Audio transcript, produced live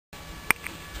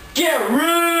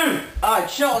Gary! I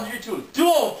challenge you to a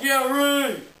duel,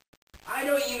 Gary! I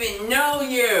don't even know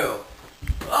you!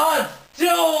 A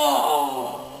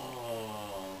duel!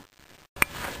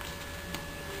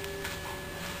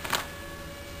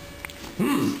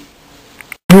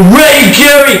 You ready,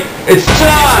 Gary? It's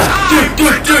time! Duel!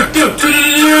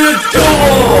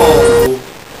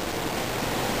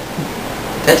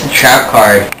 That's a trap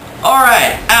card.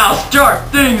 Alright, I'll start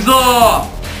things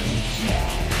off!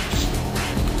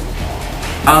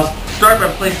 I'll start by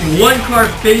placing one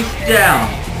card face down.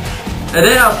 And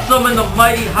then I'll summon the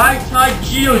mighty High Tide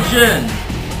Geojin.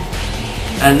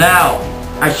 And now,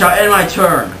 I shall end my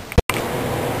turn.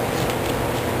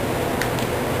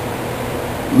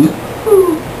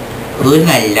 Ooh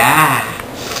la la.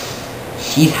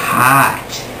 She's hot.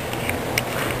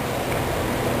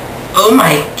 Oh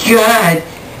my god.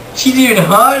 She's even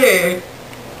hotter.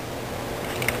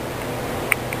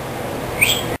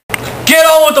 Get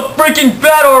on with the freaking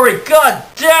battle already, god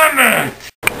damn it!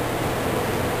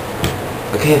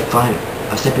 Okay, fine.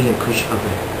 I'll step in and push over.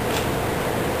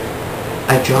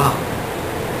 I draw.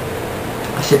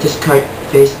 I set this card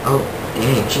face. Oh,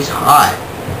 dang, she's hot.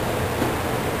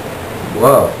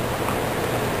 Whoa.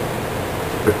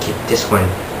 Or keep this one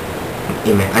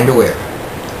in my underwear.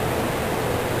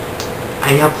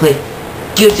 I now play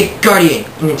Guilty Guardian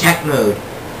in attack mode.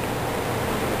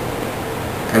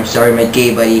 I'm sorry, my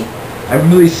gay buddy. I'm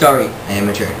really sorry. I am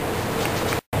a turn.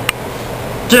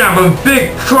 Damn, I'm in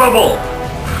big trouble!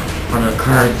 On the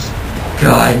cards,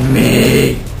 guide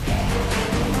me!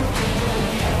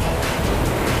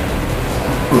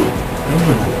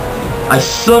 I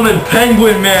summon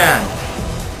Penguin Man!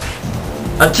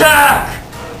 Attack!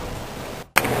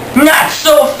 Not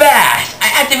so fast!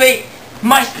 I activate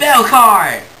my spell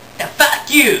card! Fuck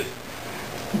you!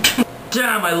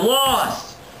 Damn, I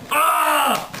lost!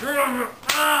 Ah!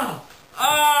 Ah!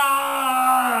 Ah!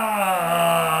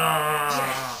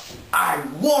 Yes! I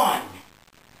won!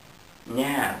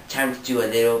 Now, time to do a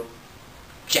little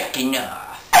jacking off.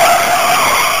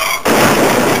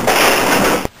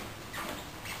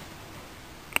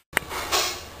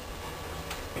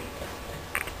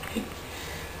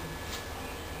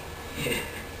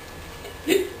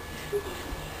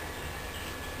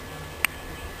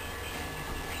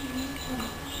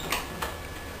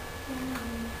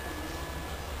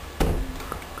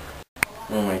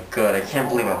 Oh my god, I can't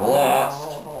believe I lost!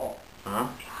 Huh?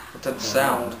 What's that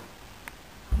sound?